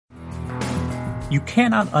You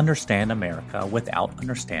cannot understand America without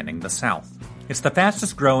understanding the South. It's the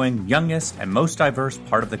fastest growing, youngest, and most diverse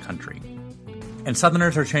part of the country. And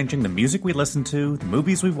Southerners are changing the music we listen to, the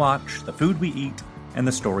movies we watch, the food we eat, and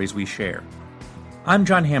the stories we share. I'm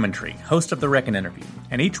John Hammontree, host of The Reckon Interview,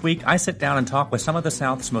 and each week I sit down and talk with some of the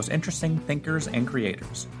South's most interesting thinkers and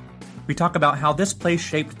creators. We talk about how this place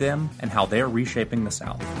shaped them and how they're reshaping the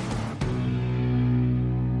South.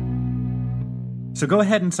 So go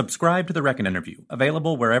ahead and subscribe to The Reckon Interview,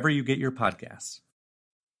 available wherever you get your podcasts.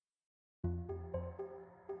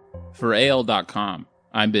 For AL.com,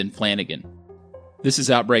 I'm Ben Flanagan. This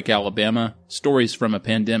is Outbreak Alabama, Stories from a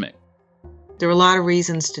Pandemic. There are a lot of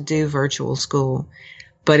reasons to do virtual school,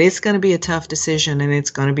 but it's going to be a tough decision and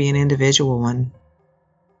it's going to be an individual one.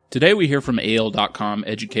 Today we hear from AL.com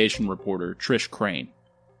education reporter Trish Crane.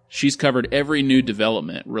 She's covered every new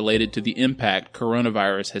development related to the impact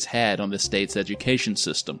coronavirus has had on the state's education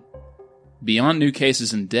system. Beyond new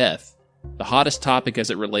cases and death, the hottest topic as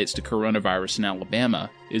it relates to coronavirus in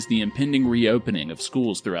Alabama is the impending reopening of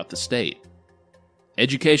schools throughout the state.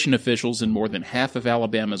 Education officials in more than half of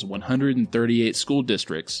Alabama's 138 school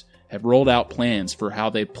districts have rolled out plans for how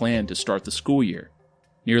they plan to start the school year.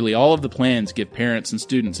 Nearly all of the plans give parents and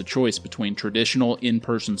students a choice between traditional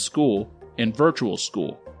in-person school and virtual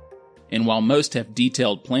school. And while most have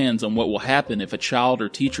detailed plans on what will happen if a child or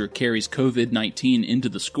teacher carries COVID-19 into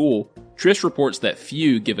the school, Trish reports that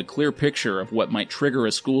few give a clear picture of what might trigger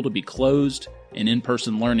a school to be closed and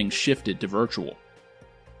in-person learning shifted to virtual.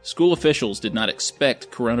 School officials did not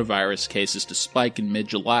expect coronavirus cases to spike in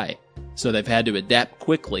mid-July, so they've had to adapt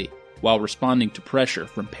quickly while responding to pressure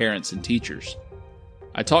from parents and teachers.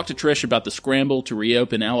 I talked to Trish about the scramble to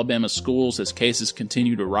reopen Alabama schools as cases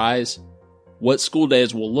continue to rise, what school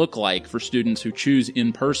days will look like for students who choose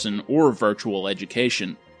in-person or virtual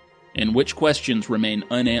education, and which questions remain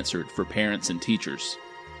unanswered for parents and teachers.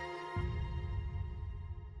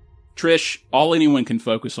 Trish, all anyone can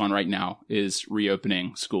focus on right now is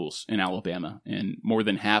reopening schools in Alabama, and more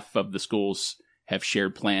than half of the schools have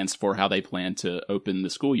shared plans for how they plan to open the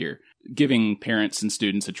school year, giving parents and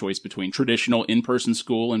students a choice between traditional in-person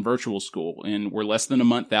school and virtual school. And we're less than a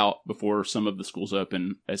month out before some of the schools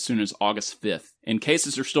open as soon as August 5th. And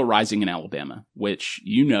cases are still rising in Alabama, which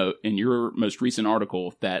you note in your most recent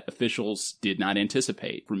article that officials did not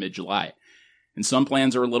anticipate for mid-July. And some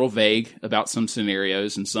plans are a little vague about some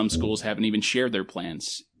scenarios, and some schools haven't even shared their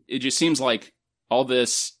plans. It just seems like all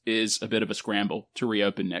this is a bit of a scramble to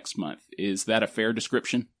reopen next month. Is that a fair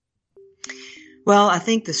description? Well, I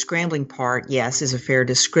think the scrambling part, yes, is a fair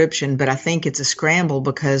description, but I think it's a scramble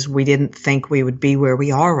because we didn't think we would be where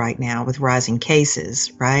we are right now with rising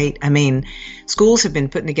cases, right? I mean, schools have been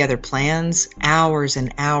putting together plans, hours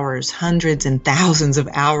and hours, hundreds and thousands of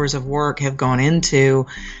hours of work have gone into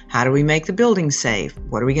how do we make the building safe?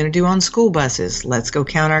 What are we going to do on school buses? Let's go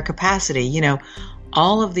count our capacity. You know,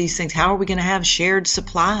 all of these things. How are we going to have shared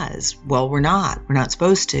supplies? Well, we're not. We're not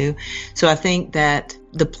supposed to. So I think that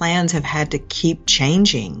the plans have had to keep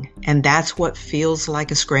changing, and that's what feels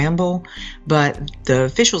like a scramble. But the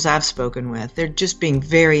officials I've spoken with, they're just being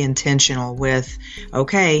very intentional with,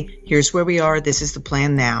 okay, here's where we are. This is the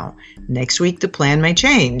plan now. Next week, the plan may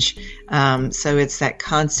change. So it's that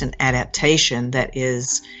constant adaptation that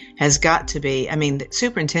has got to be. I mean, the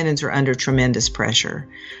superintendents are under tremendous pressure.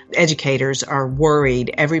 Educators are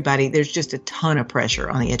worried. Everybody, there's just a ton of pressure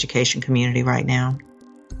on the education community right now.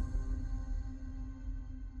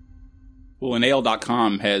 Well, and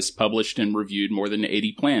AL.com has published and reviewed more than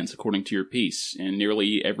 80 plans, according to your piece, and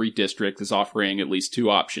nearly every district is offering at least two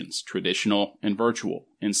options, traditional and virtual.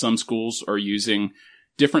 And some schools are using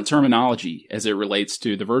different terminology as it relates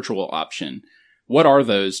to the virtual option. What are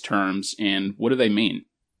those terms, and what do they mean?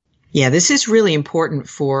 Yeah, this is really important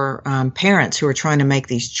for parents who are trying to make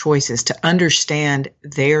these choices to understand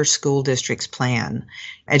their school district's plan.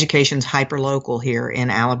 Education's hyperlocal here in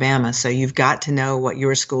Alabama, so you've got to know what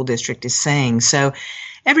your school district is saying. So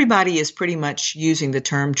everybody is pretty much using the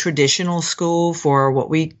term traditional school for what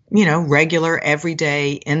we, regular,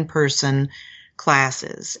 everyday, in-person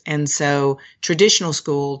classes. And so traditional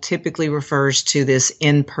school typically refers to this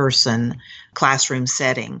in-person classroom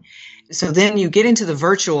setting. So then you get into the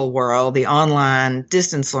virtual world, the online,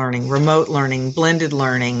 distance learning, remote learning, blended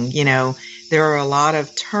learning. There are a lot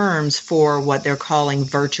of terms for what they're calling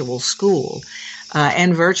virtual school.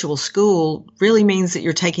 And virtual school really means that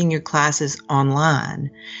you're taking your classes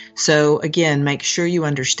online. So again, make sure you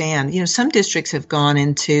understand, some districts have gone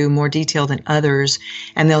into more detail than others,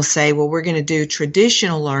 and they'll say, well, we're going to do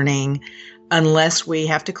traditional learning unless we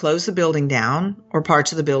have to close the building down or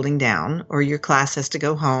parts of the building down, or your class has to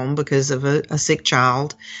go home because of a sick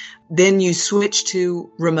child. then you switch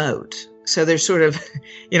to remote. So there's sort of,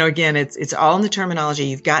 again, it's all in the terminology.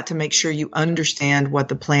 You've got to make sure you understand what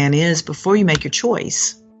the plan is before you make your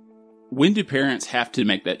choice. When do parents have to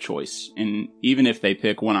make that choice? And even if they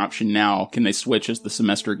pick one option now, can they switch as the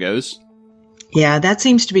semester goes? Yeah, that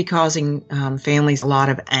seems to be causing families a lot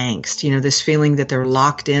of angst. This feeling that they're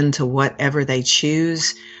locked into whatever they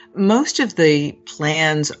choose. Most of the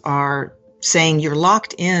plans are saying you're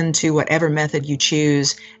locked into whatever method you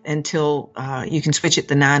choose until you can switch at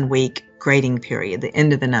the 9-week grading period, the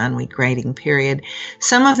end of the 9-week grading period.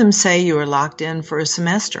 Some of them say you are locked in for a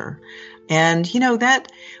semester. And,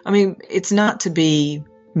 it's not to be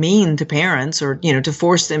mean to parents or, to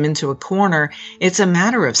force them into a corner. It's a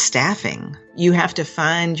matter of staffing. You have to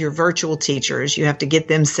find your virtual teachers. You have to get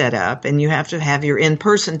them set up, and you have to have your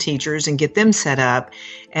in-person teachers and get them set up.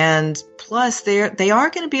 And plus they are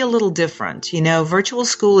going to be a little different. Virtual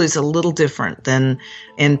school is a little different than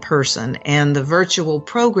in person, and the virtual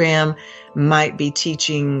program might be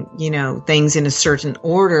teaching, things in a certain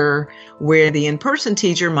order, where the in-person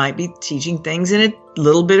teacher might be teaching things in a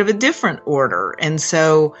little bit of a different order. And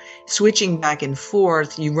so switching back and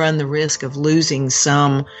forth, you run the risk of losing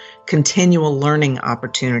some continual learning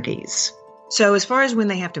opportunities. So as far as when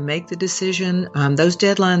they have to make the decision, those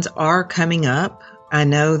deadlines are coming up. I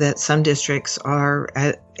know that some districts are,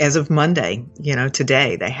 as of Monday,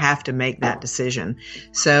 today, they have to make that decision.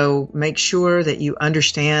 So make sure that you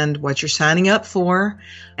understand what you're signing up for.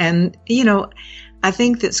 And, I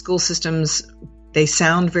think that school systems, they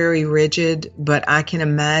sound very rigid, but I can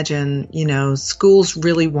imagine, schools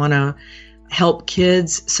really want to help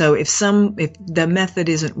kids. So if the method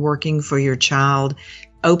isn't working for your child,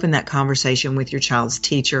 open that conversation with your child's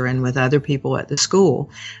teacher and with other people at the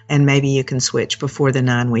school, and maybe you can switch before the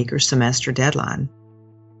 9-week or semester deadline.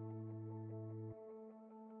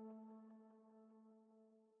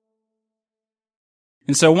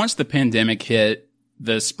 And so once the pandemic hit,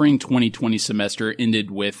 the spring 2020 semester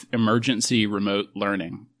ended with emergency remote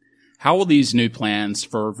learning. How will these new plans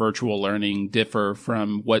for virtual learning differ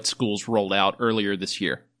from what schools rolled out earlier this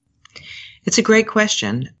year? It's a great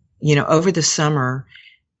question. Over the summer,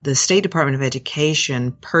 the State Department of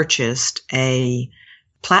Education purchased a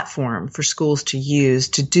platform for schools to use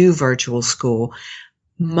to do virtual school.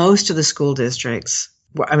 Most of the school districts,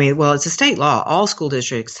 it's a state law. All school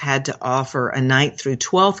districts had to offer a 9th through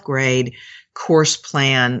 12th grade course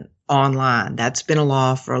plan online. That's been a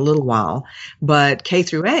law for a little while, but K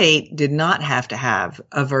through 8 did not have to have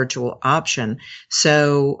a virtual option.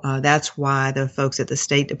 So that's why the folks at the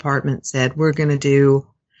State Department said, we're going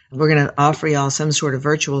to offer y'all some sort of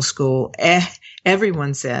virtual school.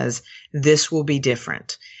 Everyone says this will be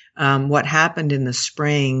different. What happened in the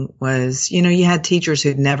spring was, you had teachers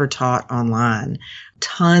who'd never taught online.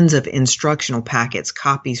 Tons of instructional packets,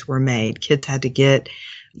 copies were made. Kids had to get,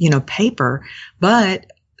 paper. But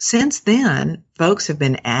since then, folks have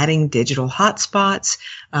been adding digital hotspots.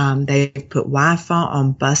 They've put Wi-Fi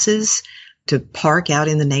on buses to park out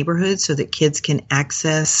in the neighborhood so that kids can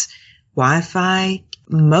access Wi-Fi.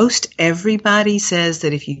 Most everybody says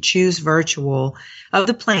that if you choose virtual, of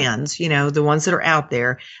the plans, the ones that are out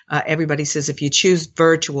there, everybody says if you choose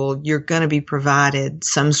virtual, you're going to be provided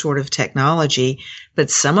some sort of technology, but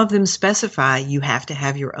some of them specify you have to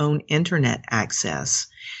have your own internet access.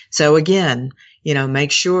 So again,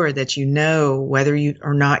 make sure that whether you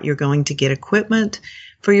or not you're going to get equipment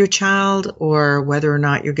for your child, or whether or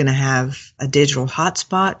not you're going to have a digital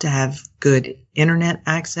hotspot to have good internet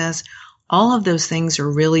access. All of those things are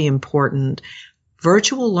really important.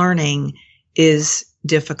 Virtual learning is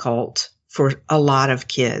difficult for a lot of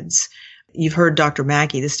kids. You've heard Dr.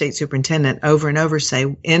 Mackey, the state superintendent, over and over say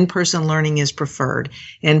in-person learning is preferred.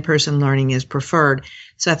 In-person learning is preferred.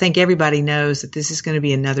 So I think everybody knows that this is going to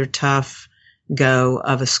be another tough go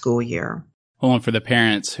of a school year. Well, and for the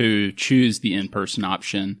parents who choose the in-person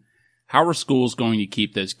option, how are schools going to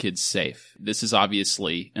keep those kids safe? This is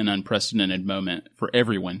obviously an unprecedented moment for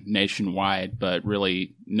everyone nationwide, but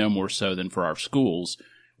really no more so than for our schools.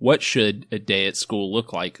 What should a day at school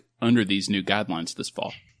look like under these new guidelines this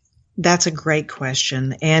fall? That's a great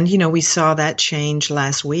question. And, we saw that change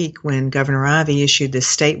last week when Governor Ivey issued the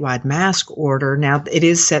statewide mask order. Now, it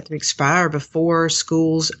is set to expire before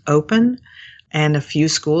schools open, and a few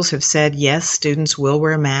schools have said, yes, students will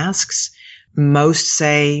wear masks. Most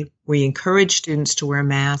say we encourage students to wear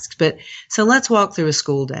masks. But so let's walk through a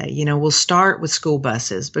school day. We'll start with school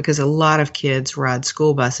buses because a lot of kids ride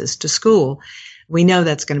school buses to school. We know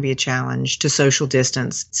that's going to be a challenge to social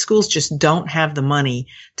distance. Schools just don't have the money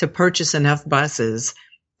to purchase enough buses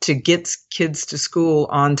to get kids to school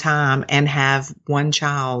on time and have one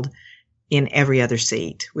child in every other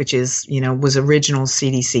seat, which is, was original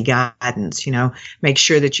CDC guidance, make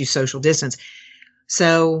sure that you social distance.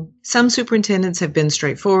 So some superintendents have been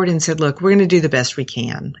straightforward and said, look, we're going to do the best we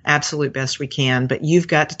can, absolute best we can, but you've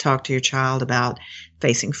got to talk to your child about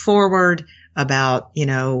facing forward, about,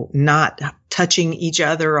 not touching each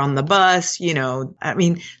other on the bus.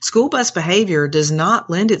 School bus behavior does not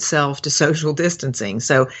lend itself to social distancing.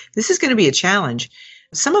 So this is going to be a challenge.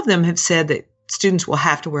 Some of them have said that students will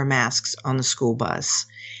have to wear masks on the school bus.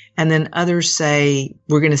 And then others say,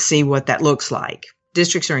 we're going to see what that looks like.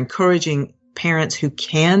 Districts are encouraging parents who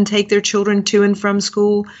can take their children to and from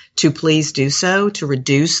school to please do so, to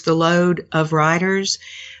reduce the load of riders.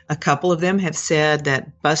 A couple of them have said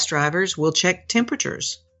that bus drivers will check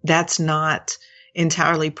temperatures. That's not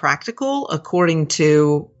entirely practical. According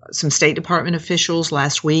to some State Department officials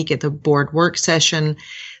last week at the board work session,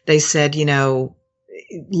 they said,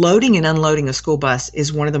 loading and unloading a school bus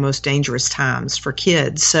is one of the most dangerous times for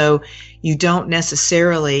kids. So you don't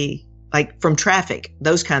necessarily, like from traffic,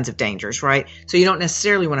 those kinds of dangers, right? So you don't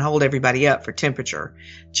necessarily want to hold everybody up for temperature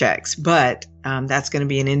checks, but that's going to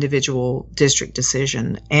be an individual district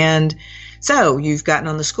decision. And so you've gotten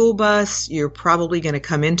on the school bus, you're probably going to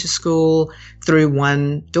come into school through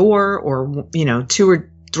one door or, 2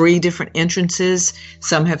 or 3 different entrances.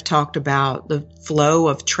 Some have talked about the flow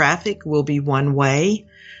of traffic will be one way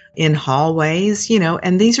in hallways,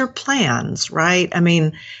 and these are plans, right?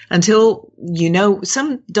 Until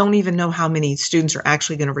some don't even know how many students are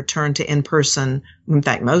actually going to return to in-person. In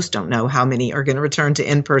fact, most don't know how many are going to return to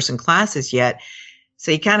in-person classes yet.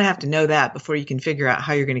 So you kind of have to know that before you can figure out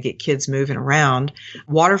how you're going to get kids moving around.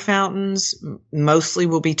 Water fountains mostly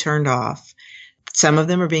will be turned off. Some of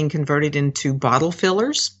them are being converted into bottle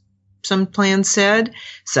fillers. Some plans said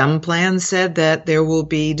that there will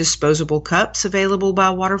be disposable cups available by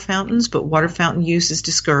water fountains, but water fountain use is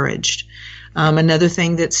discouraged. Another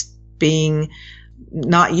thing that's being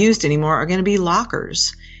not used anymore are going to be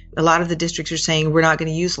lockers. A lot of the districts are saying we're not going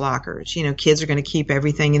to use lockers. Kids are going to keep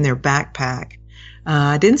everything in their backpack.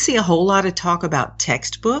 I didn't see a whole lot of talk about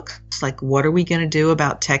textbooks, like what are we going to do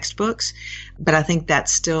about textbooks? But I think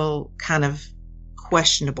that's still kind of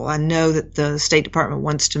questionable. I know that the State Department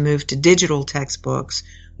wants to move to digital textbooks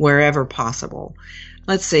wherever possible.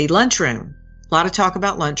 Let's see, lunchroom. A lot of talk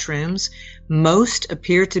about lunchrooms. Most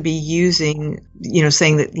appear to be using,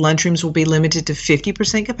 saying that lunchrooms will be limited to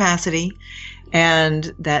 50% capacity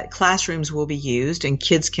and that classrooms will be used and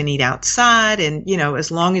kids can eat outside. And, as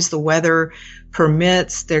long as the weather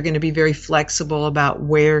permits, they're going to be very flexible about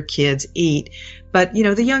where kids eat. But,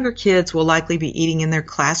 the younger kids will likely be eating in their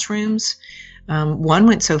classrooms. One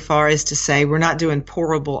went so far as to say, we're not doing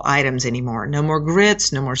pourable items anymore. No more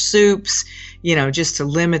grits, no more soups, just to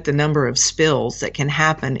limit the number of spills that can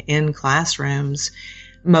happen in classrooms.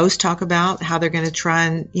 Most talk about how they're going to try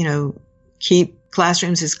and, keep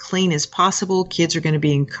classrooms as clean as possible. Kids are going to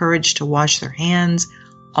be encouraged to wash their hands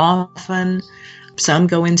often. Some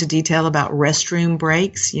go into detail about restroom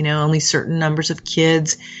breaks. Only certain numbers of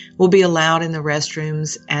kids will be allowed in the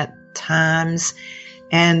restrooms at times.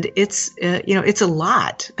 And it's a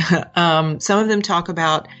lot. Some of them talk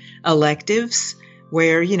about electives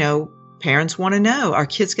where, parents want to know, are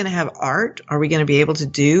kids going to have art? Are we going to be able to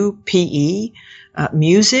do PE,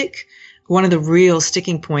 music? One of the real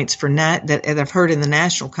sticking points for that I've heard in the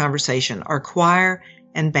national conversation are choir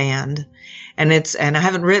and band. And I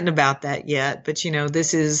haven't written about that yet, but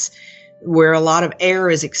this is where a lot of air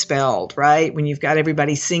is expelled, right? When you've got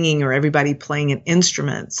everybody singing or everybody playing an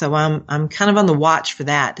instrument. So I'm kind of on the watch for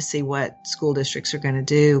that to see what school districts are going to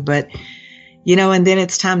do. But, and then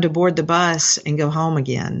it's time to board the bus and go home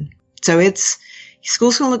again. So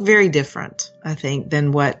school's going to look very different, I think,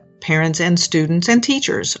 than what parents and students and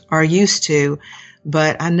teachers are used to.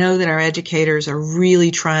 But I know that our educators are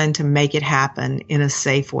really trying to make it happen in a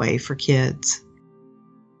safe way for kids.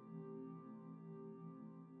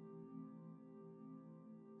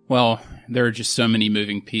 Well, there are just so many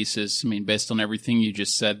moving pieces. Based on everything you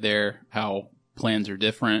just said there, how plans are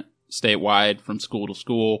different statewide from school to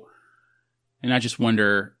school. And I just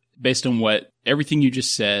wonder, based on everything you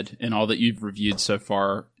just said and all that you've reviewed so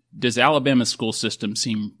far, does Alabama's school system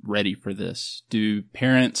seem ready for this? Do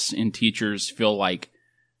parents and teachers feel like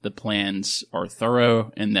the plans are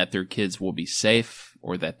thorough and that their kids will be safe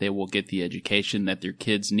or that they will get the education that their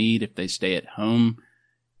kids need if they stay at home?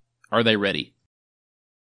 Are they ready?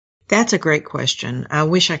 That's a great question. I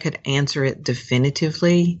wish I could answer it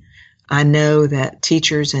definitively. I know that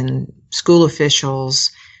teachers and school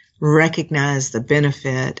officials recognize the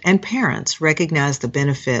benefit, and parents recognize the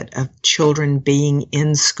benefit of children being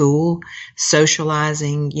in school,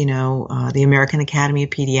 socializing. The American Academy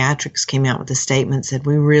of Pediatrics came out with a statement, said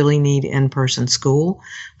we really need in-person school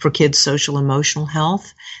for kids' social emotional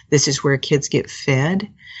health. This is where kids get fed.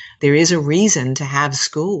 There is a reason to have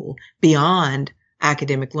school beyond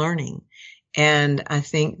academic learning. And I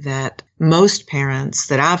think that most parents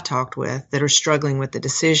that I've talked with that are struggling with the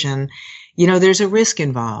decision, there's a risk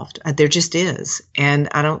involved. There just is. And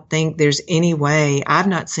I don't think there's any way, I've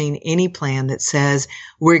not seen any plan that says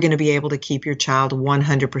we're going to be able to keep your child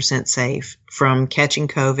 100% safe from catching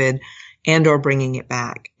COVID and or bringing it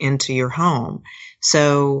back into your home.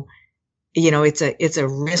 So, it's a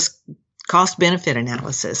risk cost benefit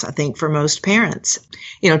analysis, I think, for most parents.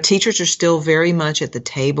 Teachers are still very much at the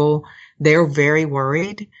table. They're very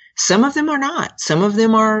worried. Some of them are not. Some of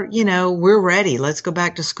them are, we're ready. Let's go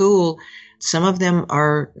back to school. Some of them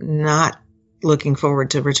are not looking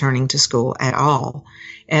forward to returning to school at all.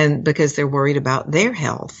 And because they're worried about their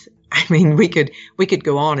health. I mean, we could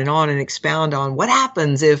go on and expound on what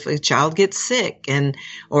happens if a child gets sick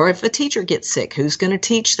or if a teacher gets sick, who's going to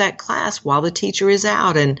teach that class while the teacher is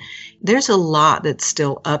out. And there's a lot that's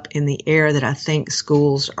still up in the air that I think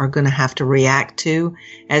schools are going to have to react to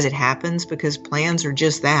as it happens, because plans are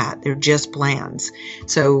just that. They're just plans.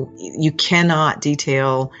 So you cannot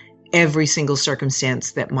detail every single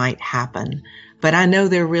circumstance that might happen. But I know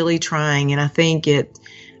they're really trying. And I think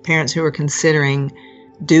parents who are considering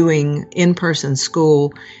doing in-person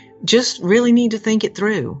school just really need to think it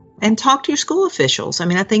through and talk to your school officials. I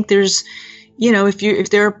mean, I think there's, if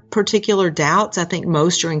there are particular doubts, I think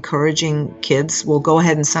most are encouraging kids will go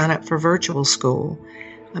ahead and sign up for virtual school.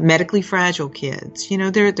 Medically fragile kids,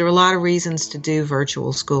 there are a lot of reasons to do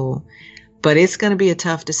virtual school, but it's going to be a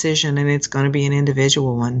tough decision and it's going to be an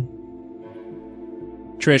individual one.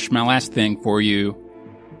 Trish, my last thing for you.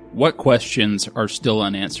 What questions are still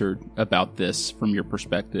unanswered about this from your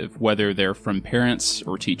perspective, whether they're from parents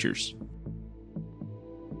or teachers?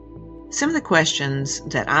 Some of the questions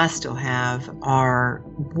that I still have are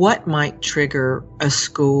what might trigger a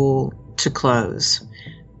school to close?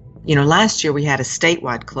 Last year we had a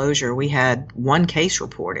statewide closure. We had one case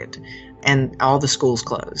reported and all the schools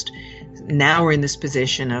closed. Now we're in this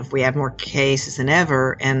position of we have more cases than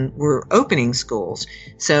ever and we're opening schools.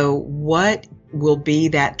 So what will be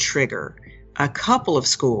that trigger? A couple of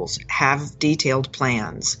schools have detailed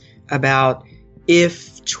plans about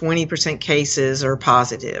if 20% cases are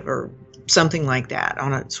positive or something like that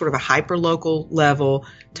on a sort of a hyper-local level,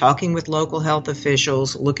 talking with local health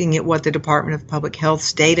officials, looking at what the Department of Public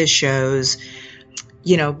Health's data shows,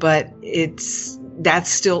 but that's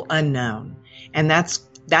still unknown. And that's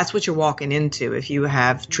what you're walking into if you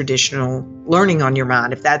have traditional learning on your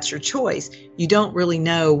mind. If that's your choice, you don't really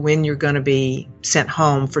know when you're going to be sent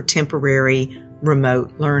home for temporary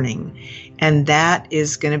remote learning. And that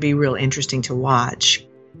is going to be real interesting to watch.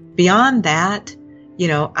 Beyond that,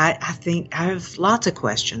 I think I have lots of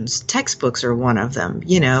questions. Textbooks are one of them,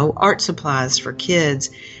 art supplies for kids,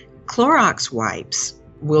 Clorox wipes.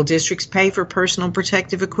 Will districts pay for personal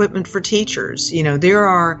protective equipment for teachers?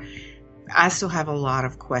 I still have a lot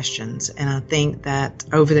of questions, and I think that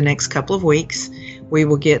over the next couple of weeks, we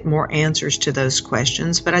will get more answers to those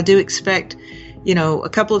questions. But I do expect, a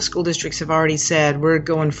couple of school districts have already said we're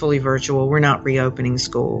going fully virtual. We're not reopening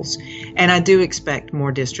schools. And I do expect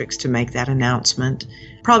more districts to make that announcement.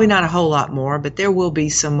 Probably not a whole lot more, but there will be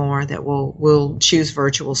some more that will choose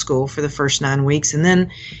virtual school for the first 9 weeks and then,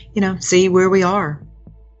 see where we are.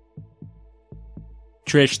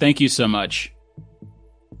 Trish, thank you so much.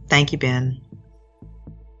 Thank you, Ben.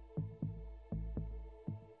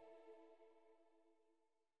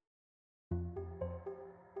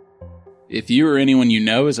 If you or anyone you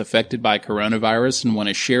know is affected by coronavirus and want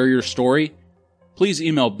to share your story, please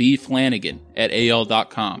email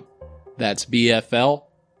bflanagan@al.com. That's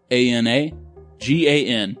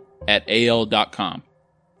BFLANAGAN@al.com.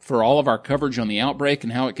 For all of our coverage on the outbreak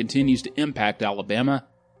and how it continues to impact Alabama,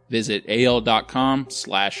 visit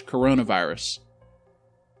al.com/coronavirus.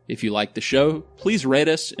 If you like the show, please rate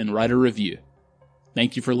us and write a review.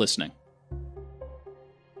 Thank you for listening.